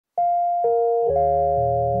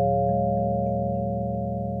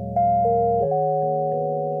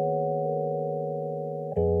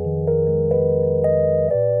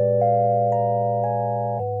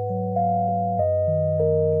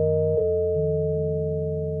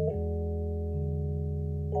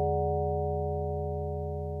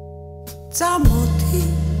წამოდი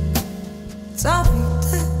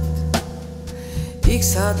წავიდეთ იქ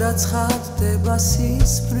სადაც ცხადდება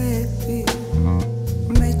სიზმრები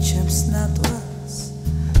მე ჩემს ნატვრას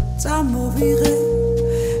წამოვიღებ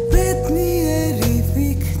ბედნიერი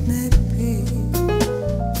ვიქნები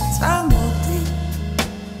წამოდი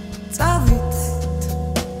წავიდეთ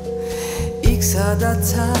იქ სადაც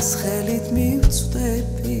ხელით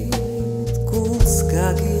მივწვდებით გულს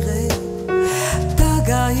გაგიღებ და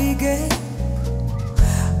გაიგებ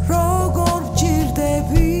როგორ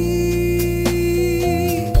ჭირდები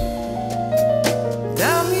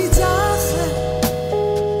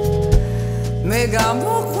მე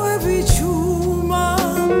გამოყვები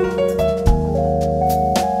ჩუმად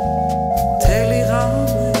მთელი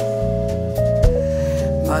ღამე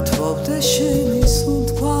მათბობდე შენი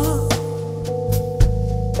სუნთქვა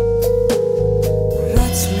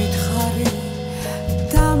რაც მითხარი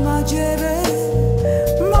დამაჯერე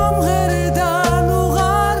მომღერედან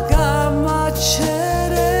უღარ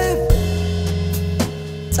გამაჩერებ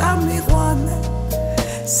წამიყვანე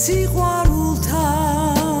სიყვარულთან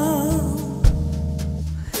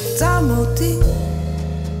წამოდი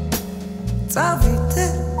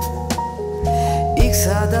წავიდეთ იქ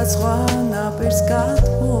სადაც ღვანაბერს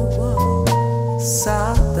გათმობა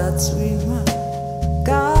სადაც ვინმე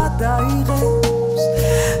გადაიღებს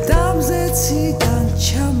დამზეციდან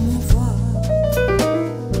ჩამოვა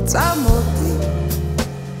წამოდი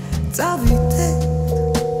წავიდეთ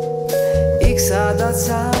იქ სადაც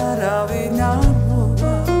არავინ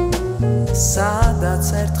ამოვა სადაც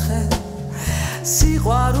ერთხელ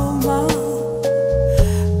სიყვარულმა